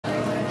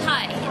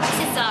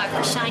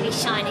our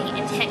shiny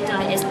in tech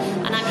diners,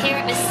 and I'm here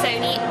at the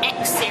Sony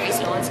X Series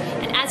launch,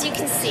 and as you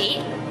can see,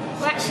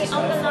 we're actually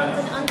on the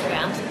London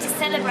Underground to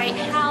celebrate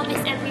how this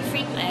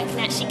MP3 player can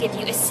actually give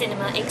you a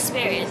cinema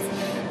experience.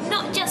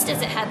 Not just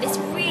does it have this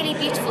really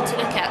beautiful to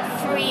look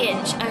at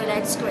 3-inch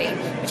OLED screen,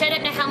 which I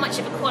don't know how much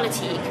of a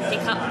quality you can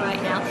pick up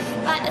right now,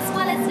 but as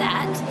well as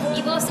that,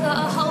 you've also got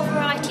a whole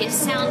variety of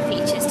sound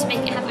features to make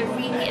it have a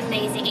really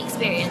amazing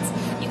experience.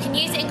 You can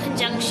use it in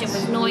conjunction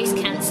with noise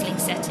cancelling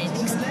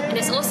settings, and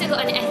it's also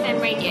got an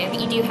FM radio, but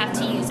you do have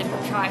to use a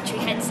proprietary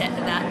headset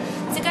for that.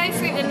 To go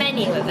through the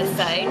menu of the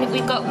phone,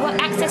 we've got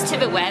access to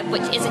the web,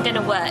 which isn't going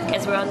to work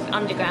as we're on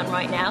Underground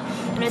right now,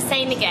 and the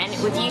same again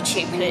with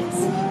YouTube clips.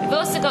 We've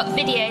also got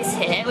videos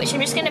here, which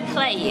I'm just going to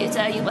play you,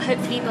 so you'll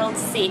hopefully be able to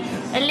see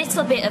a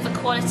little bit of the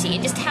quality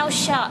and just how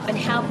sharp and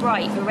how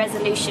bright the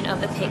resolution of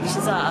the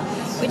pictures are,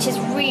 which is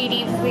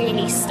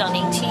really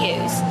stunning to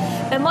use.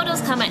 The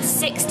models come at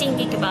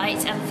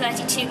 16GB and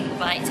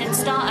 32GB and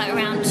start at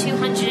around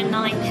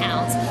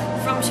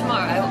 £209 from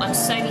tomorrow on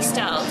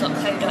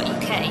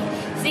sonystyle.co.uk.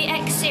 The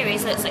X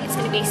Series looks like it's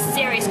going to be a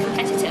serious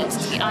competitor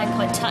to the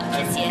iPod Touch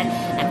this year,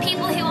 and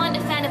people who aren't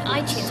a fan of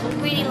iTunes will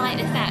really like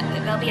the fact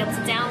that they'll be able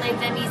to download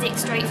their music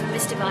straight from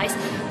this device,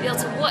 be able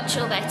to watch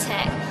all their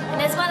tech,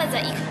 and as well as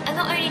that, and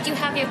not only do you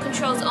have your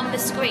controls on the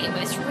screen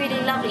with this really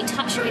lovely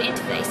touchscreen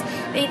interface,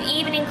 they've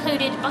even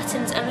included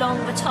buttons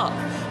along the top,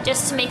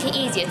 just to make it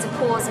easier to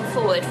pause and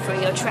forward through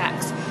your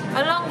tracks.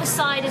 Along the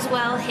side as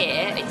well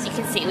here, as you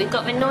can see, we've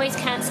got the noise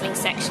cancelling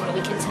section that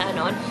we can turn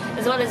on,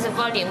 as well as the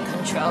volume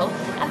control,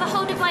 and the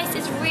whole device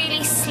is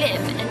really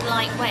slim and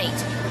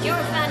lightweight. If you're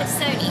a fan of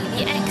Sony,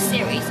 the X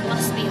Series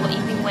must be what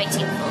you've been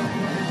waiting for.